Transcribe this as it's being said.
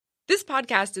This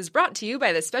podcast is brought to you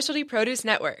by the Specialty Produce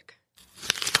Network.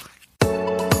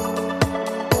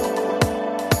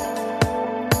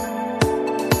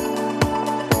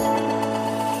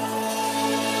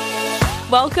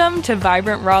 Welcome to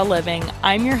Vibrant Raw Living.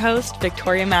 I'm your host,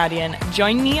 Victoria Madian.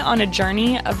 Join me on a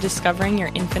journey of discovering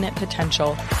your infinite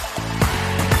potential.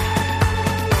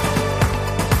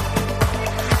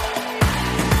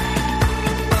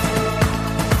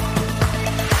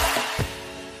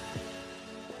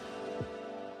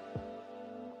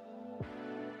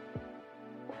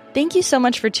 Thank you so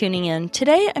much for tuning in.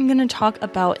 Today, I'm going to talk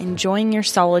about enjoying your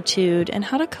solitude and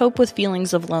how to cope with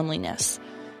feelings of loneliness.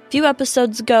 A few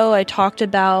episodes ago, I talked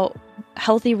about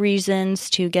healthy reasons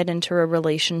to get into a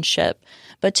relationship,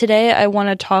 but today I want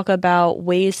to talk about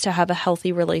ways to have a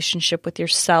healthy relationship with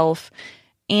yourself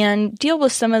and deal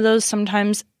with some of those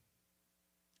sometimes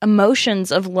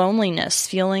emotions of loneliness,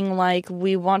 feeling like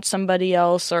we want somebody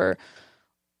else or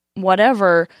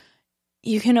whatever.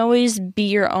 You can always be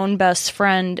your own best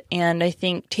friend, and I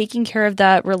think taking care of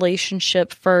that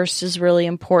relationship first is really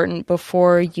important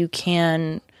before you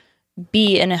can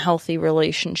be in a healthy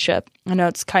relationship. I know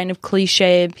it's kind of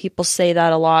cliche, people say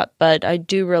that a lot, but I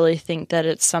do really think that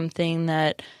it's something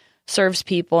that serves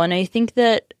people, and I think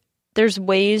that there's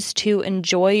ways to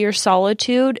enjoy your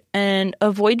solitude and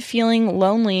avoid feeling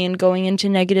lonely and going into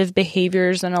negative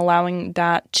behaviors and allowing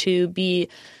that to be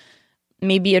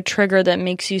maybe a trigger that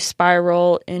makes you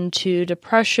spiral into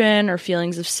depression or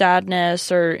feelings of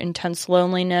sadness or intense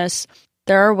loneliness.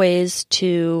 There are ways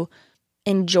to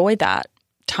enjoy that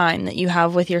time that you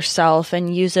have with yourself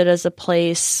and use it as a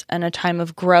place and a time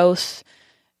of growth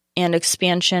and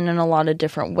expansion in a lot of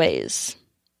different ways.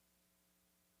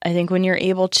 I think when you're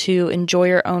able to enjoy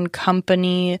your own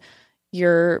company,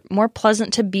 you're more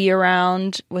pleasant to be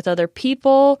around with other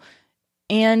people,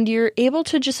 and you're able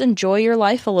to just enjoy your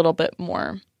life a little bit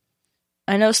more.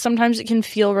 I know sometimes it can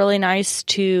feel really nice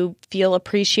to feel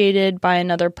appreciated by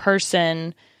another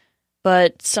person,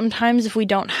 but sometimes if we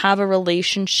don't have a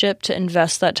relationship to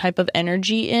invest that type of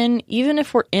energy in, even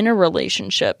if we're in a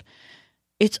relationship,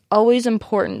 it's always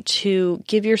important to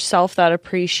give yourself that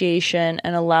appreciation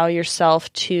and allow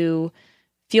yourself to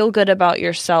feel good about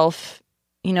yourself.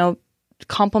 You know,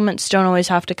 compliments don't always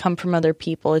have to come from other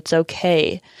people. It's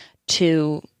okay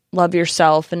to love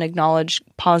yourself and acknowledge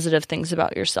positive things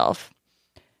about yourself.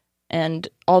 And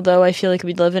although I feel like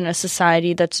we live in a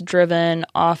society that's driven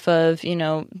off of,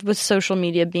 with social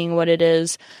media being what it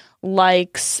is,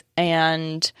 likes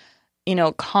and,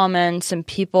 comments and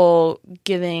people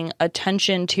giving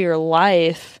attention to your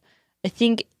life, I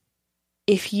think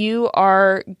if you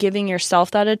are giving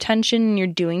yourself that attention and you're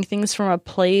doing things from a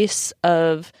place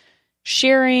of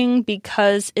sharing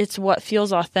because it's what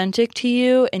feels authentic to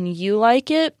you and you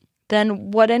like it, then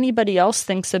what anybody else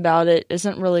thinks about it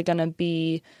isn't really going to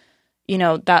be,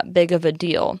 that big of a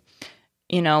deal,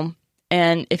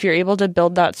 and if you're able to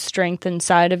build that strength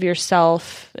inside of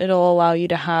yourself, it'll allow you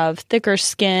to have thicker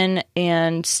skin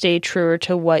and stay truer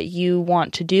to what you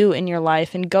want to do in your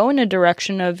life and go in a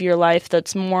direction of your life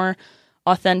that's more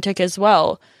authentic as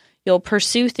well. You'll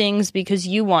pursue things because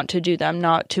you want to do them,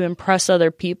 not to impress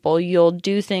other people. You'll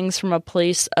do things from a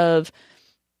place of,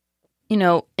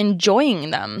 enjoying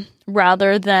them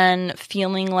rather than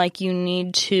feeling like you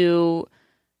need to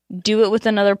do it with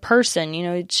another person.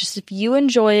 It's just if you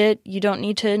enjoy it, you don't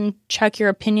need to check your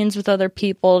opinions with other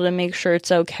people to make sure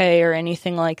it's okay or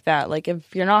anything like that. Like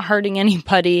if you're not hurting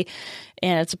anybody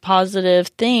and it's a positive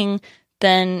thing,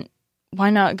 then why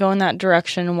not go in that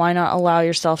direction? Why not allow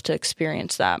yourself to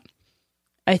experience that?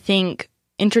 I think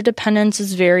interdependence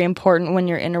is very important when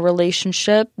you're in a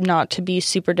relationship, not to be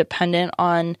super dependent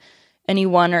on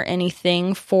anyone or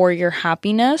anything for your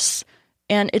happiness.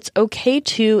 And it's okay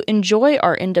to enjoy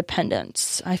our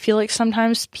independence. I feel like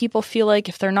sometimes people feel like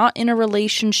if they're not in a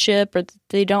relationship or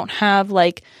they don't have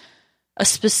like a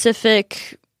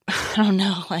specific,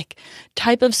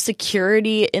 type of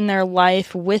security in their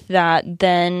life with that,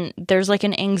 then there's like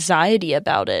an anxiety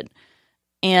about it.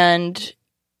 And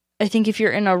I think if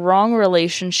you're in a wrong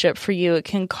relationship for you, it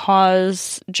can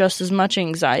cause just as much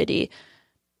anxiety.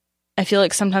 I feel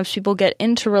like sometimes people get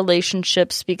into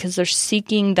relationships because they're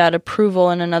seeking that approval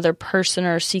in another person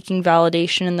or seeking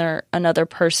validation in another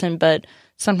person, but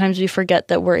sometimes we forget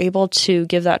that we're able to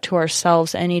give that to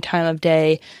ourselves any time of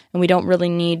day, and we don't really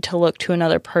need to look to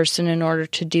another person in order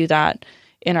to do that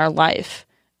in our life.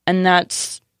 And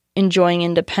that's enjoying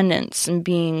independence and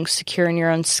being secure in your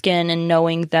own skin and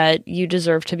knowing that you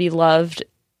deserve to be loved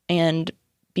and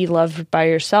be loved by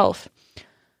yourself.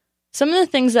 Some of the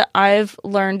things that I've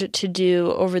learned to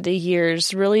do over the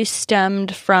years really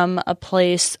stemmed from a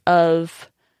place of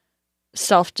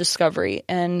self-discovery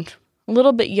and a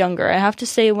little bit younger. I have to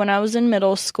say, when I was in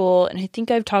middle school, and I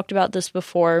think I've talked about this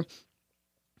before,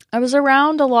 I was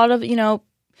around a lot of,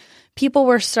 people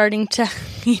were starting to,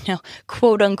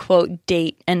 quote unquote,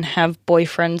 date and have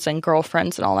boyfriends and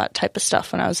girlfriends and all that type of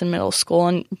stuff when I was in middle school.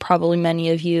 And probably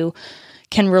many of you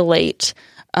can relate.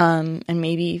 And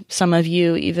maybe some of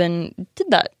you even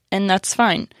did that, and that's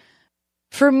fine.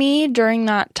 For me, during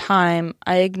that time,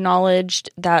 I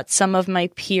acknowledged that some of my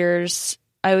peers,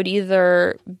 I would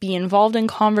either be involved in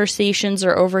conversations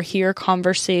or overhear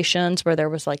conversations where there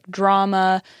was like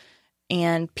drama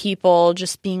and people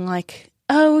just being like,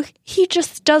 oh, he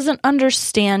just doesn't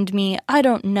understand me. I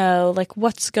don't know, like,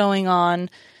 what's going on.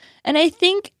 And I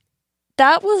think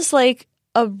that was like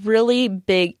a really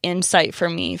big insight for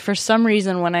me. For some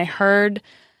reason, when I heard,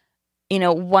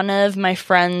 one of my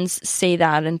friends say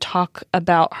that and talk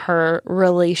about her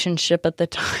relationship at the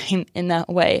time in that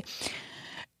way,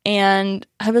 and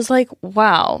I was like,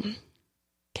 wow.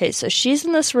 Okay, so she's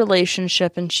in this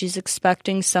relationship and she's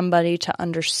expecting somebody to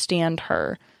understand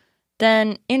her.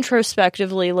 Then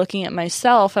introspectively looking at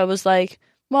myself, I was like,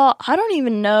 well, I don't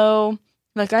even know.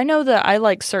 Like, I know that I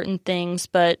like certain things,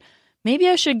 but maybe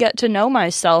I should get to know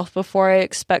myself before I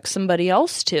expect somebody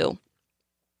else to.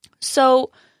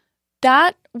 So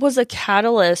that was a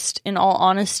catalyst, in all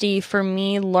honesty, for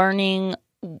me learning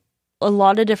a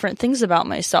lot of different things about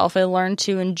myself. I learned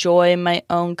to enjoy my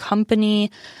own company.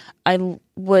 I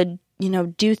would,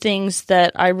 do things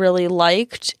that I really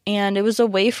liked, and it was a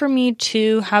way for me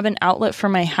to have an outlet for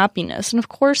my happiness. And of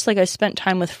course, like, I spent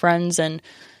time with friends and,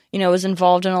 was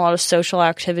involved in a lot of social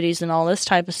activities and all this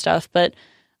type of stuff. But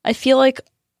I feel like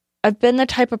I've been the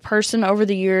type of person over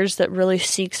the years that really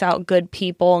seeks out good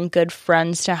people and good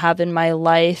friends to have in my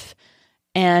life.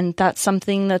 And that's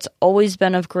something that's always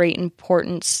been of great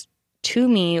importance to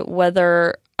me,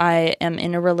 whether I am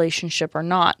in a relationship or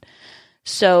not.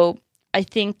 So I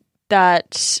think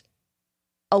that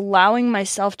allowing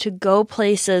myself to go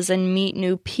places and meet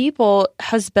new people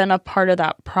has been a part of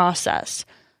that process.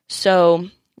 So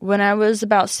when I was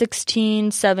about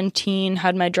 16, 17,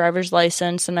 had my driver's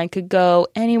license and I could go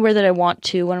anywhere that I want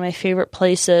to, one of my favorite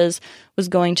places was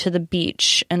going to the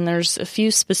beach. And there's a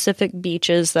few specific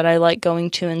beaches that I like going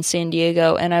to in San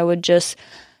Diego. And I would just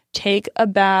take a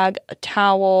bag, a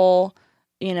towel,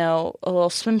 a little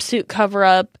swimsuit cover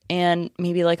up, and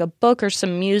maybe like a book or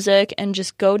some music, and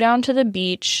just go down to the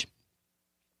beach.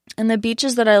 And the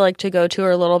beaches that I like to go to are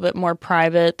a little bit more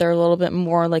private. They're a little bit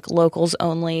more like locals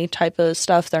only type of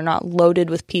stuff. They're not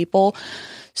loaded with people.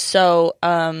 So,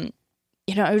 it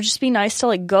would just be nice to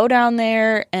like go down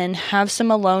there and have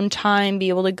some alone time, be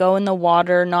able to go in the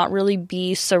water, not really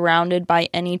be surrounded by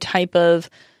any type of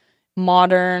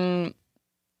modern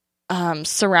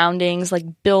surroundings like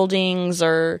buildings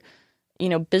or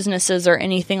businesses or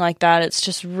anything like that. It's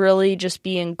just really just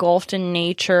be engulfed in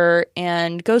nature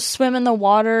and go swim in the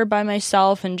water by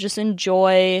myself and just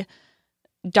enjoy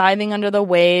diving under the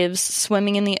waves,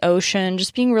 swimming in the ocean,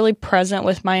 just being really present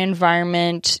with my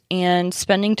environment and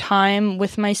spending time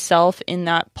with myself in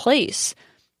that place.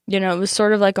 It was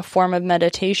sort of like a form of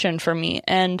meditation for me.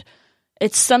 And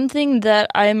it's something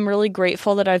that I'm really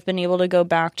grateful that I've been able to go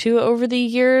back to over the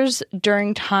years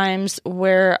during times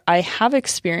where I have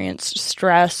experienced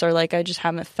stress or like I just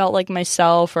haven't felt like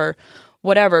myself or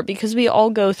whatever, because we all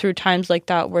go through times like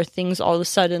that where things all of a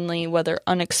suddenly, whether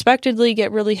unexpectedly,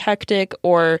 get really hectic,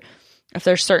 or if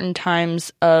there's certain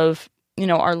times of,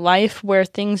 our life where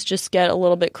things just get a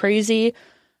little bit crazy.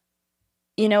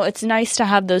 It's nice to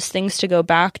have those things to go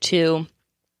back to,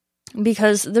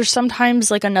 because there's sometimes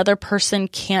like another person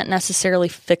can't necessarily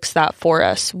fix that for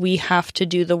us. We have to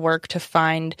do the work to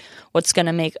find what's going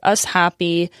to make us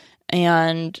happy,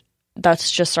 and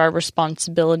that's just our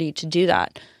responsibility to do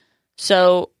that.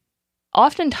 So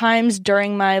oftentimes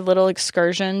during my little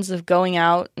excursions of going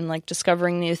out and like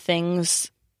discovering new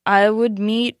things, I would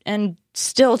meet, and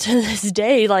still to this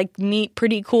day, like meet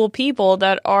pretty cool people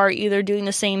that are either doing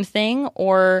the same thing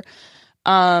or,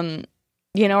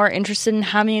 are interested in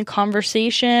having a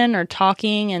conversation or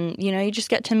talking, and, you just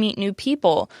get to meet new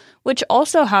people, which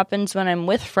also happens when I'm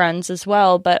with friends as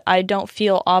well, but I don't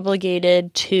feel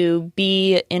obligated to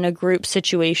be in a group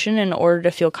situation in order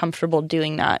to feel comfortable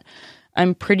doing that.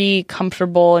 I'm pretty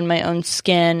comfortable in my own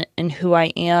skin and who I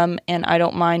am, and I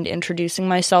don't mind introducing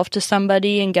myself to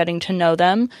somebody and getting to know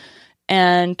them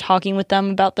and talking with them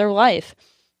about their life.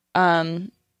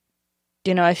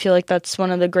 I feel like that's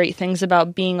one of the great things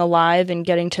about being alive and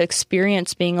getting to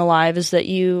experience being alive, is that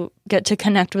you get to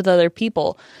connect with other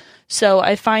people. So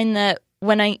I find that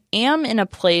when I am in a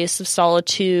place of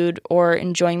solitude or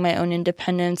enjoying my own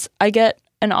independence, I get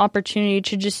an opportunity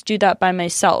to just do that by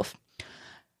myself.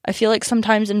 I feel like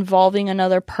sometimes involving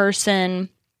another person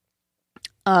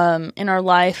in our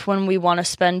life when we want to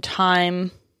spend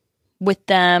time with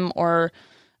them, or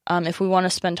if we want to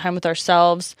spend time with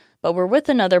ourselves, but we're with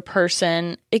another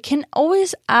person, it can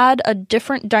always add a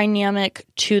different dynamic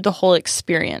to the whole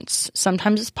experience.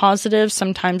 Sometimes it's positive,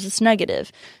 sometimes it's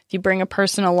negative. If you bring a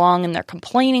person along and they're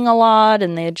complaining a lot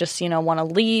and they just, want to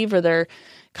leave, or they're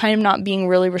kind of not being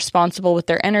really responsible with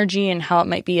their energy and how it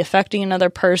might be affecting another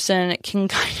person, it can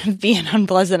kind of be an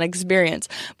unpleasant experience.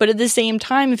 But at the same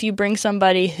time, if you bring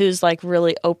somebody who's like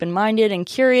really open-minded and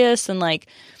curious and like,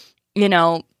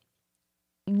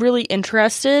 really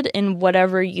interested in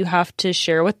whatever you have to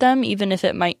share with them, even if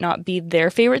it might not be their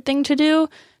favorite thing to do,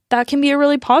 that can be a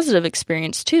really positive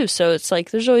experience too. So it's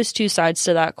like there's always two sides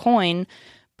to that coin.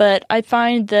 But I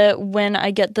find that when I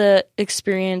get the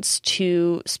experience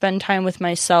to spend time with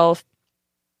myself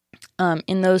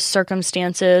in those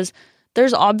circumstances,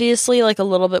 there's obviously like a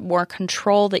little bit more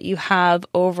control that you have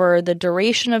over the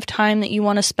duration of time that you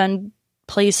want to spend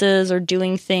places or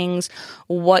doing things,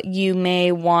 what you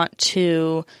may want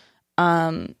to,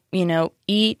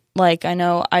 eat. Like, I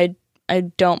know I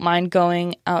don't mind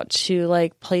going out to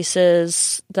like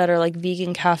places that are like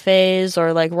vegan cafes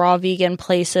or like raw vegan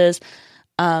places.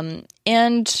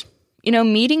 And,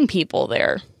 meeting people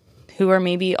there who are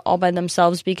maybe all by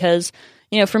themselves because,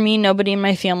 for me, nobody in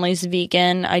my family's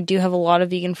vegan. I do have a lot of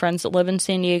vegan friends that live in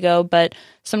San Diego, but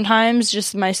sometimes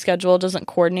just my schedule doesn't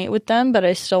coordinate with them, but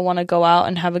I still want to go out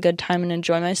and have a good time and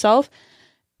enjoy myself.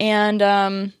 And,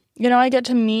 I get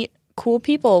to meet cool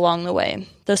people along the way.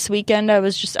 This weekend, I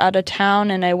was just out of town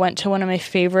and I went to one of my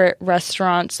favorite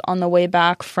restaurants on the way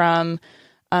back from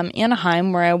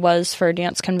Anaheim, where I was for a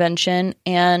dance convention,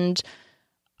 and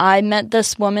I met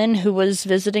this woman who was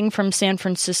visiting from San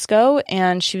Francisco,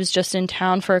 and she was just in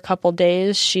town for a couple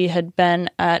days. She had been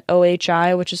at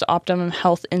OHI, which is Optimum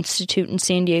Health Institute in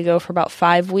San Diego, for about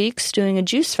 5 weeks doing a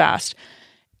juice fast,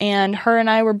 and her and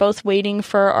I were both waiting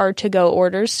for our to-go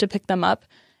orders to pick them up,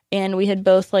 and we had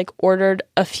both ordered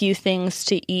a few things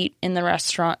to eat in the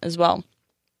restaurant as well.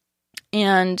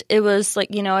 And it was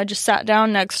I just sat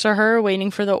down next to her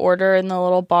waiting for the order in the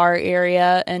little bar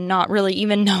area and not really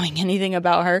even knowing anything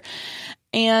about her.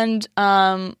 And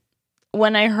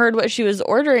when I heard what she was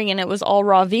ordering and it was all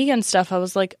raw vegan stuff, I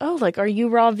was like, oh, are you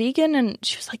raw vegan? And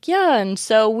she was like, yeah. And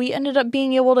so we ended up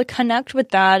being able to connect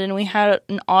with that, and we had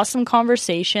an awesome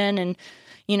conversation. And,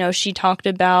 she talked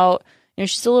about,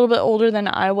 she's a little bit older than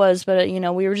I was, but,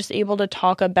 we were just able to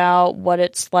talk about what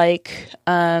it's like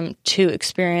to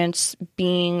experience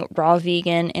being raw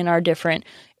vegan in our different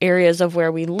areas of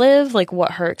where we live, like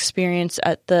what her experience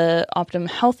at the Optimum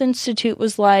Health Institute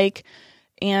was like,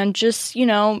 and just,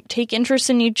 take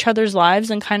interest in each other's lives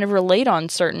and kind of relate on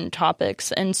certain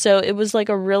topics. And so it was like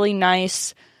a really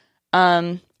nice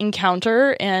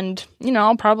encounter, and,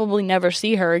 I'll probably never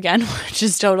see her again, which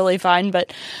is totally fine,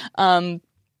 but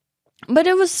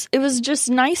it was just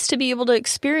nice to be able to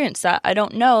experience that. I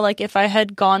don't know, if I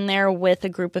had gone there with a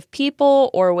group of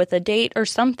people or with a date or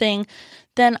something,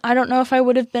 then I don't know if I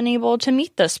would have been able to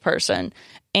meet this person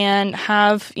and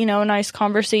have, a nice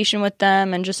conversation with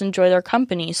them and just enjoy their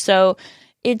company. So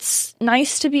it's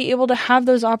nice to be able to have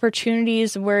those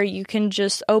opportunities where you can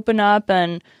just open up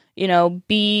and,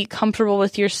 be comfortable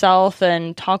with yourself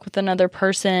and talk with another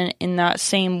person in that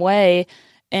same way,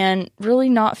 and really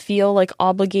not feel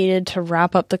obligated to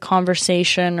wrap up the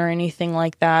conversation or anything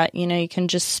like that. You can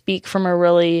just speak from a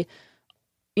really,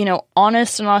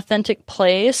 honest and authentic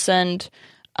place and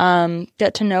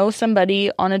get to know somebody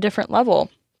on a different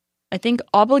level. I think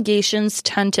obligations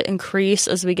tend to increase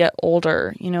as we get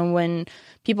older. When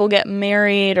people get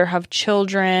married or have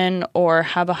children or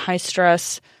have a high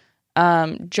stress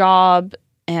job,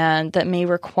 and that may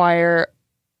require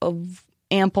a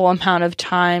ample amount of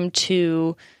time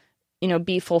to,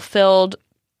 be fulfilled,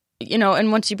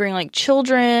 and once you bring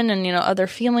children and, other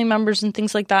family members and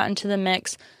things like that into the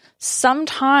mix,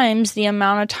 sometimes the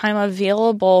amount of time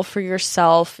available for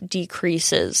yourself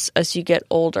decreases as you get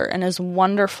older. And as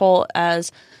wonderful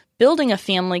as building a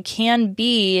family can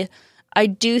be, I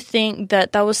do think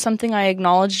that was something I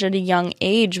acknowledged at a young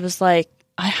age, was I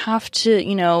have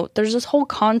to, there's this whole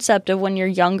concept of when you're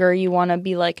younger, you want to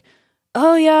be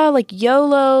oh yeah,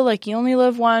 YOLO, you only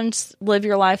live once, live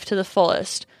your life to the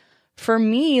fullest. For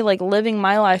me, living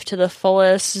my life to the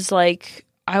fullest is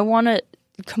I want to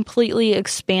completely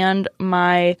expand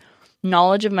my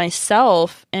knowledge of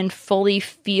myself and fully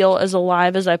feel as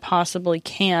alive as I possibly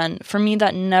can. For me,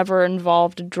 that never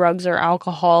involved drugs or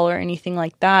alcohol or anything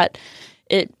like that.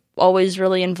 It always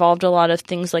really involved a lot of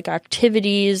things like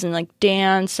activities and like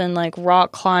dance and like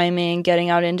rock climbing, getting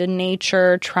out into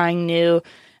nature, trying new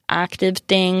active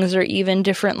things, or even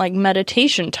different like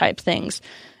meditation type things.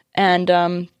 And,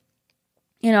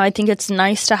 I think it's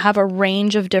nice to have a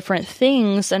range of different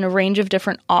things and a range of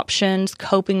different options,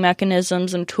 coping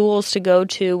mechanisms, and tools to go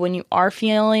to when you are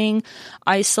feeling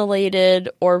isolated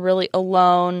or really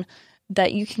alone,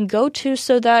 that you can go to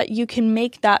so that you can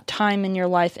make that time in your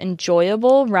life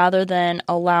enjoyable rather than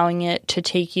allowing it to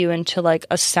take you into like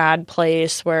a sad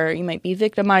place where you might be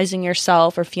victimizing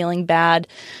yourself or feeling bad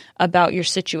about your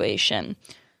situation.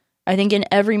 I think in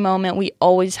every moment we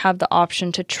always have the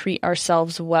option to treat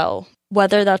ourselves well.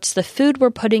 Whether that's the food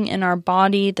we're putting in our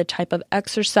body, the type of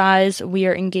exercise we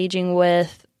are engaging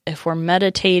with, if we're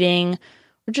meditating,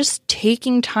 or just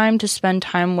taking time to spend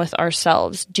time with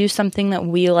ourselves. Do something that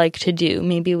we like to do.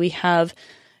 Maybe we have,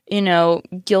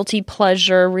 guilty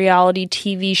pleasure reality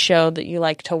TV show that you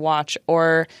like to watch,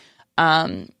 or,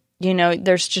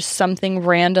 there's just something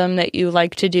random that you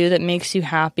like to do that makes you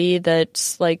happy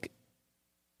that's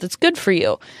good for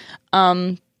you.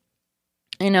 I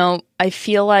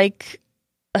feel like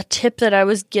a tip that I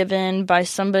was given by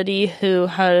somebody who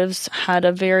has had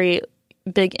a very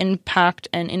big impact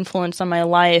and influence on my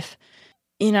life,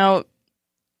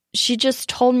 she just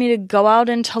told me to go out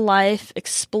into life,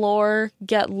 explore,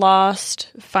 get lost,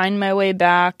 find my way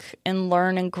back, and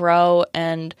learn and grow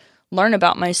and learn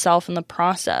about myself in the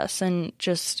process. And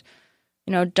just,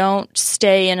 don't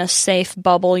stay in a safe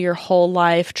bubble your whole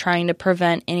life trying to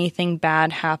prevent anything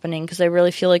bad happening, because I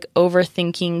really feel like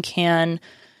overthinking can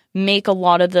make a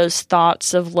lot of those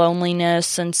thoughts of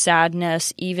loneliness and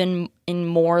sadness even in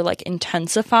more like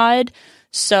intensified.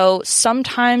 So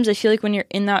sometimes I feel like when you're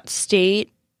in that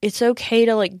state, it's okay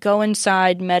to like go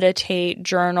inside, meditate,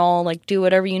 journal, like do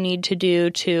whatever you need to do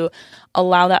to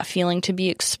allow that feeling to be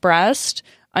expressed.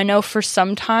 I know for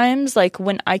sometimes, like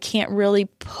when I can't really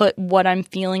put what I'm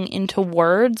feeling into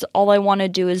words, all I want to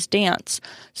do is dance.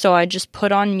 So I just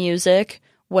put on music,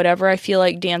 whatever I feel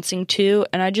like dancing to,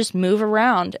 and I just move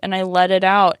around and I let it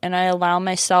out and I allow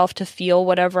myself to feel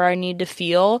whatever I need to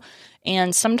feel.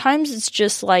 And sometimes it's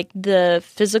just like the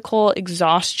physical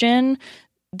exhaustion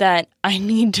that I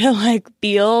need to like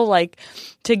feel like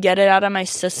to get it out of my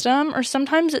system. Or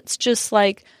sometimes it's just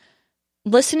like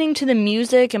listening to the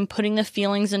music and putting the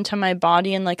feelings into my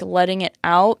body and like letting it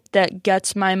out that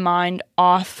gets my mind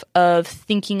off of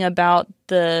thinking about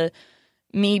the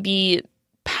maybe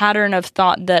pattern of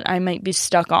thought that I might be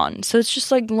stuck on. So it's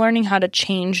just like learning how to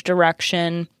change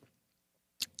direction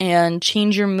and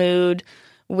change your mood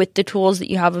with the tools that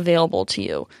you have available to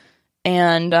you.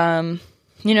 And,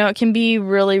 it can be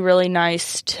really, really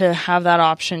nice to have that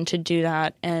option to do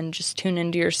that and just tune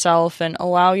into yourself and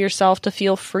allow yourself to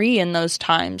feel free in those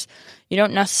times. You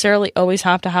don't necessarily always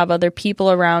have to have other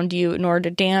people around you in order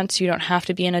to dance. You don't have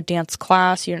to be in a dance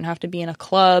class. You don't have to be in a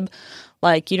club.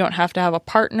 Like, you don't have to have a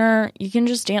partner. You can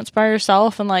just dance by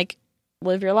yourself and, like,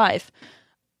 live your life.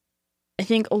 I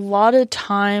think a lot of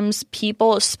times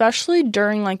people, especially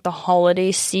during, like, the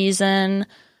holiday season,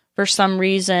 for some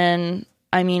reason,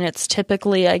 I mean, it's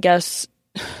typically, I guess,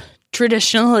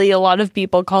 traditionally, a lot of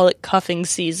people call it cuffing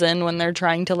season when they're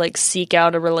trying to, like, seek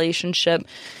out a relationship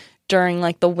during,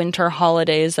 like, the winter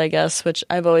holidays, I guess, which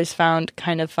I've always found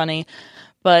kind of funny.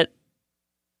 But,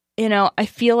 I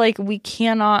feel like we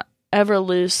cannot ever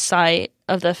lose sight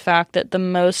of the fact that the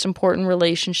most important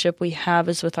relationship we have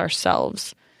is with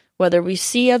ourselves. Whether we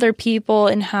see other people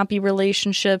in happy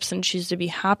relationships and choose to be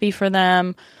happy for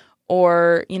them,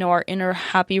 or, our inner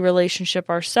happy relationship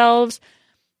ourselves,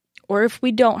 or if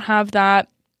we don't have that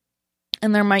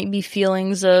and there might be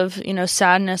feelings of,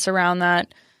 sadness around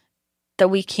that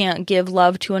we can't give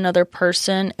love to another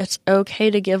person, it's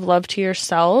okay to give love to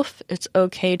yourself. It's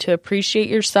okay to appreciate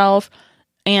yourself.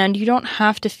 And you don't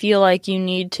have to feel like you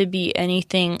need to be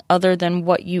anything other than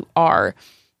what you are.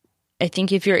 I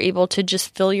think if you're able to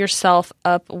just fill yourself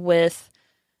up with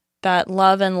that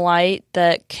love and light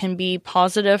that can be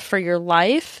positive for your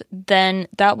life, then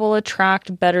that will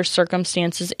attract better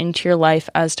circumstances into your life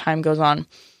as time goes on.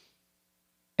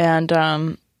 And,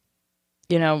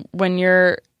 when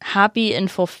you're happy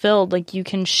and fulfilled, like, you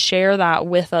can share that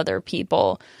with other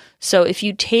people. So if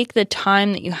you take the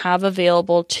time that you have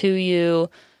available to you,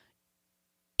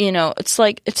 it's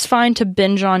like, it's fine to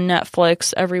binge on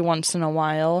Netflix every once in a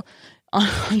while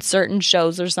on certain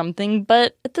shows or something.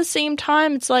 But at the same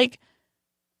time, it's like,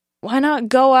 why not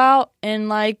go out and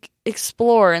like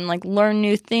explore and like learn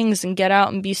new things and get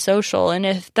out and be social? And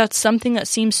if that's something that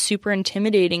seems super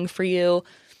intimidating for you,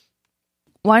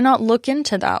 why not look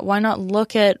into that? Why not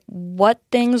look at what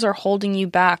things are holding you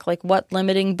back? Like, what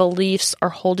limiting beliefs are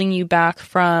holding you back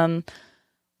from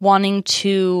wanting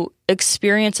to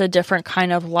experience a different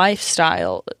kind of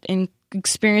lifestyle and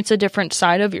experience a different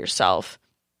side of yourself?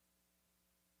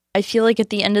 I feel like at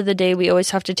the end of the day, we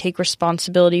always have to take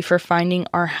responsibility for finding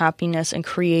our happiness and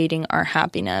creating our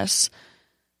happiness.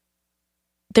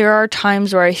 There are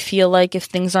times where I feel like if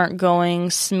things aren't going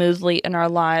smoothly in our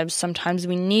lives, sometimes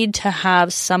we need to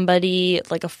have somebody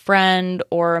like a friend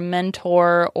or a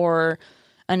mentor or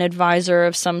an advisor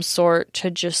of some sort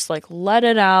to just like let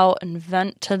it out and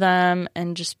vent to them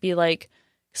and just be like,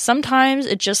 sometimes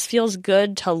it just feels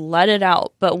good to let it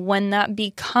out. But when that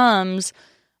becomes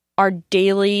our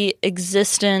daily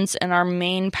existence and our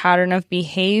main pattern of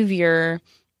behavior,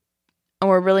 and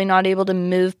we're really not able to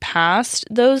move past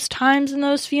those times and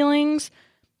those feelings,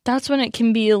 that's when it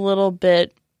can be a little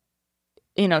bit,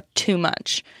 too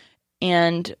much.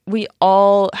 And we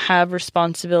all have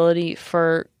responsibility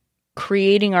for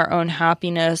creating our own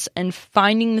happiness and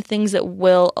finding the things that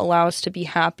will allow us to be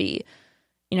happy.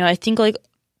 I think like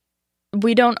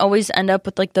we don't always end up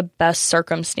with like the best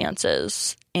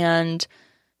circumstances, and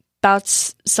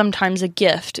that's sometimes a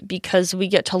gift because we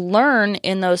get to learn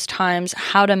in those times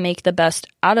how to make the best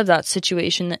out of that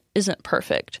situation that isn't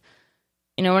perfect.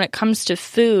 When it comes to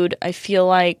food, I feel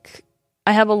like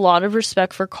I have a lot of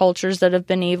respect for cultures that have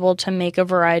been able to make a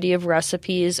variety of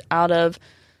recipes out of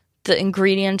the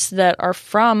ingredients that are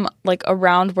from like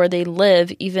around where they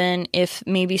live, even if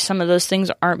maybe some of those things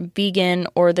aren't vegan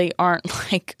or they aren't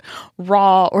like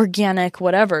raw, organic,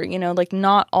 whatever. Like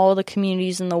not all the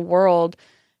communities in the world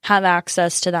have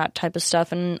access to that type of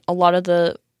stuff. And a lot of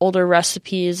the older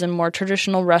recipes and more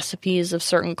traditional recipes of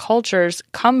certain cultures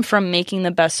come from making the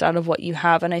best out of what you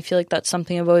have. And I feel like that's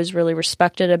something I've always really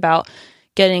respected about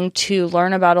getting to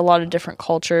learn about a lot of different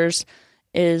cultures,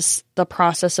 is the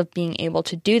process of being able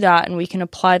to do that. And we can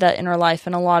apply that in our life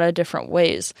in a lot of different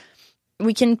ways.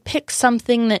 We can pick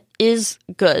something that is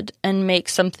good and make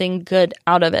something good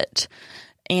out of it,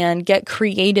 and get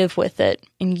creative with it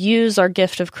and use our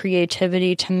gift of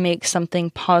creativity to make something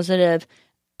positive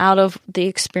out of the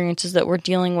experiences that we're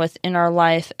dealing with in our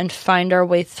life and find our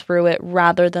way through it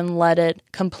rather than let it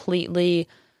completely,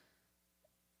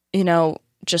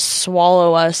 just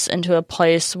swallow us into a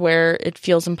place where it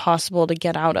feels impossible to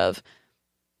get out of.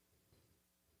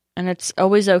 And it's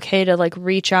always okay to like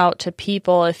reach out to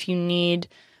people if you need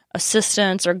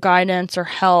assistance or guidance or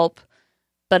help.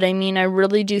 But I mean, I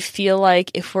really do feel like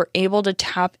if we're able to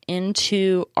tap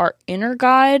into our inner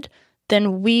guide,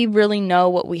 then we really know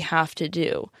what we have to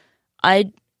do.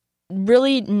 I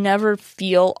really never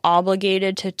feel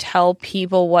obligated to tell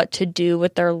people what to do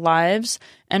with their lives.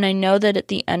 And I know that at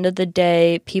the end of the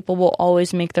day, people will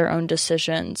always make their own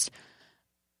decisions.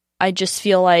 I just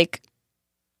feel like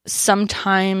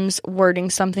sometimes wording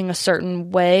something a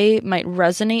certain way might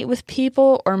resonate with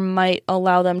people or might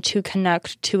allow them to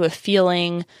connect to a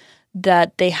feeling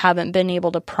that they haven't been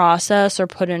able to process or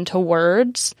put into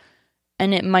words,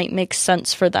 and it might make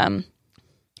sense for them,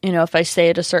 if I say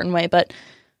it a certain way. But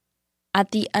at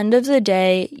the end of the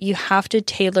day, you have to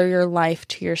tailor your life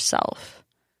to yourself.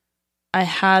 I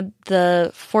had the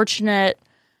fortunate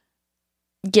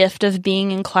gift of being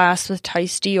in class with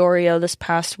Tice DiOrio this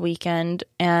past weekend,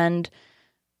 and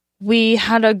we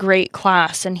had a great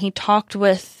class, and he talked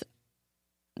with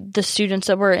the students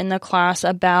that were in the class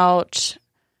about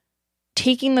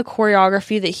taking the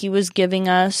choreography that he was giving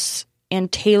us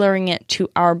and tailoring it to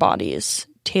our bodies,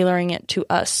 tailoring it to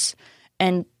us,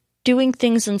 and doing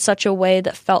things in such a way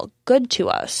that felt good to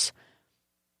us.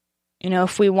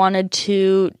 If we wanted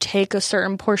to take a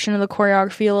certain portion of the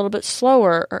choreography a little bit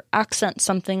slower or accent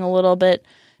something a little bit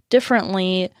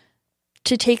differently,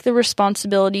 to take the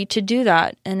responsibility to do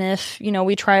that. And if,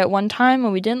 we try it one time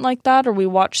and we didn't like that, or we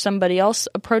watch somebody else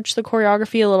approach the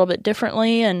choreography a little bit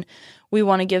differently and we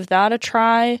want to give that a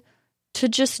try, to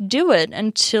just do it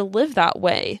and to live that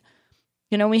way.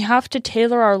 We have to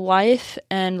tailor our life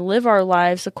and live our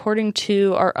lives according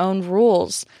to our own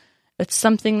rules. It's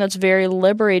something that's very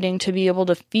liberating to be able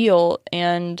to feel,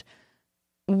 and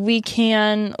we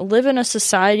can live in a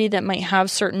society that might have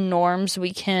certain norms.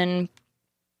 We can,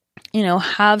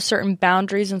 have certain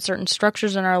boundaries and certain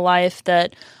structures in our life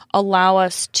that allow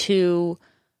us to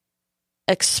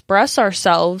express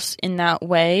ourselves in that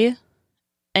way,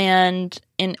 and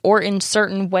in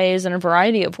certain ways, in a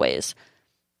variety of ways.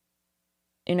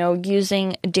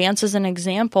 Using dance as an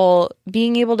example,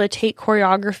 being able to take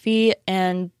choreography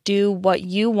and do what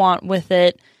you want with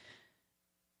it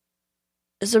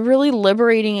is a really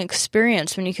liberating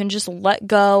experience when you can just let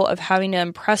go of having to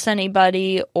impress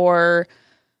anybody or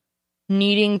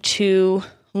needing to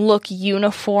look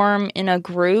uniform in a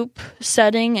group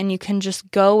setting, and you can just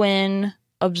go in,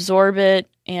 absorb it,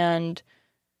 and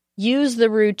use the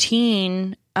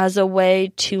routine as a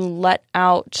way to let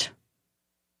out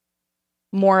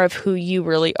more of who you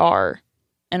really are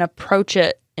and approach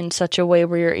it in such a way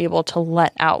where you're able to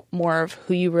let out more of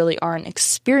who you really are and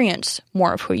experience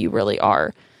more of who you really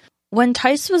are. When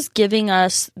Tice was giving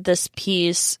us this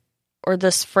piece or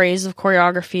this phrase of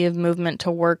choreography of movement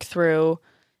to work through,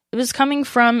 it was coming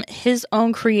from his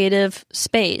own creative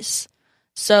space.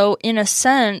 So in a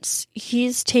sense,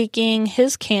 he's taking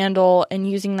his candle and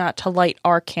using that to light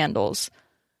our candles.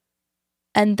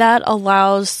 And that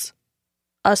allows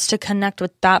us to connect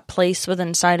with that place within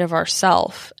inside of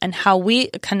ourselves. And how we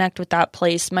connect with that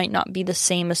place might not be the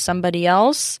same as somebody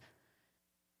else,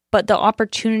 but the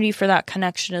opportunity for that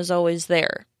connection is always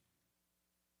there.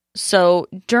 So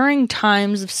during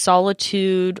times of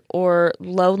solitude or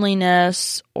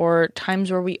loneliness or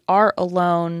times where we are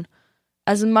alone,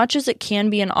 as much as it can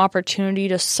be an opportunity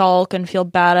to sulk and feel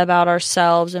bad about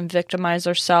ourselves and victimize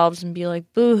ourselves and be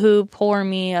like, boo-hoo, poor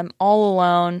me, I'm all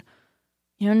alone,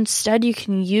 instead you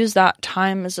can use that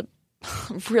time as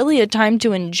really a time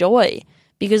to enjoy,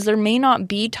 because there may not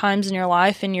be times in your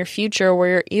life in your future where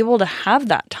you're able to have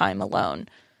that time alone.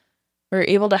 We're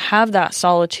able to have that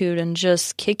solitude and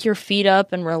just kick your feet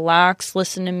up and relax,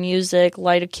 listen to music,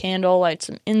 light a candle, light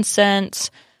some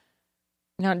incense.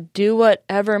 Do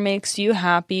whatever makes you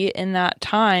happy in that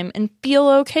time and feel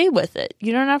okay with it.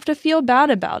 You don't have to feel bad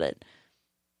about it.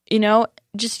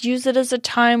 Just use it as a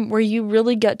time where you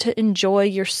really get to enjoy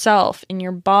yourself and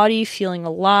your body, feeling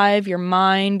alive, your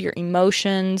mind, your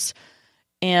emotions,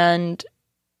 and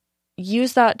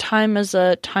use that time as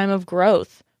a time of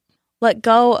growth. Let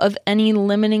go of any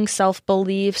limiting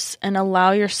self-beliefs and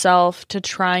allow yourself to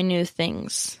try new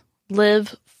things.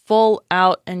 Live full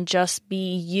out and just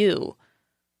be you,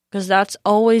 because that's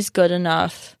always good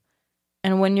enough.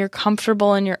 And when you're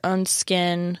comfortable in your own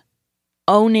skin,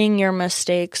 owning your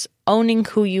mistakes, owning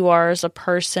who you are as a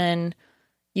person,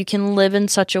 you can live in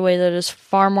such a way that is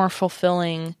far more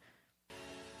fulfilling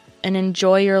and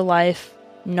enjoy your life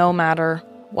no matter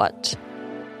what.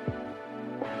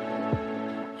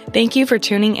 Thank you for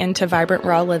tuning in to Vibrant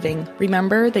Raw Living.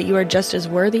 Remember that you are just as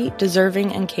worthy,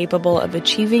 deserving, and capable of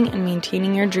achieving and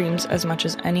maintaining your dreams as much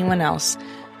as anyone else.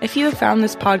 If you have found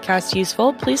this podcast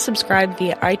useful, please subscribe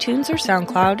via iTunes or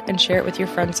SoundCloud and share it with your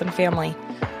friends and family.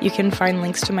 You can find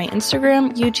links to my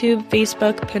Instagram, YouTube,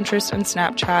 Facebook, Pinterest, and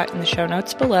Snapchat in the show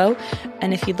notes below.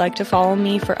 And if you'd like to follow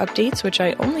me for updates, which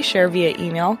I only share via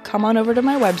email, come on over to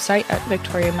my website at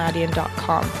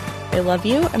victoriamadian.com. I love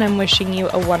you, and I'm wishing you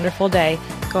a wonderful day.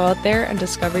 Go out there and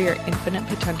discover your infinite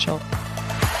potential.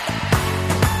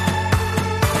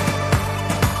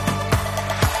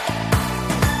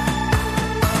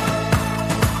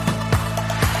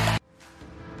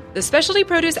 The Specialty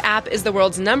Produce app is the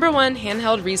world's #1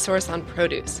 handheld resource on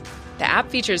produce. The app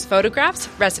features photographs,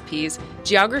 recipes,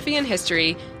 geography and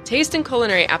history, taste and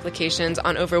culinary applications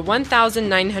on over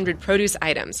 1,900 produce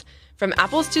items. From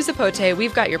apples to zapote,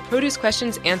 we've got your produce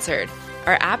questions answered.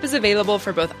 Our app is available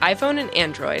for both iPhone and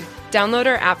Android. Download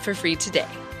our app for free today.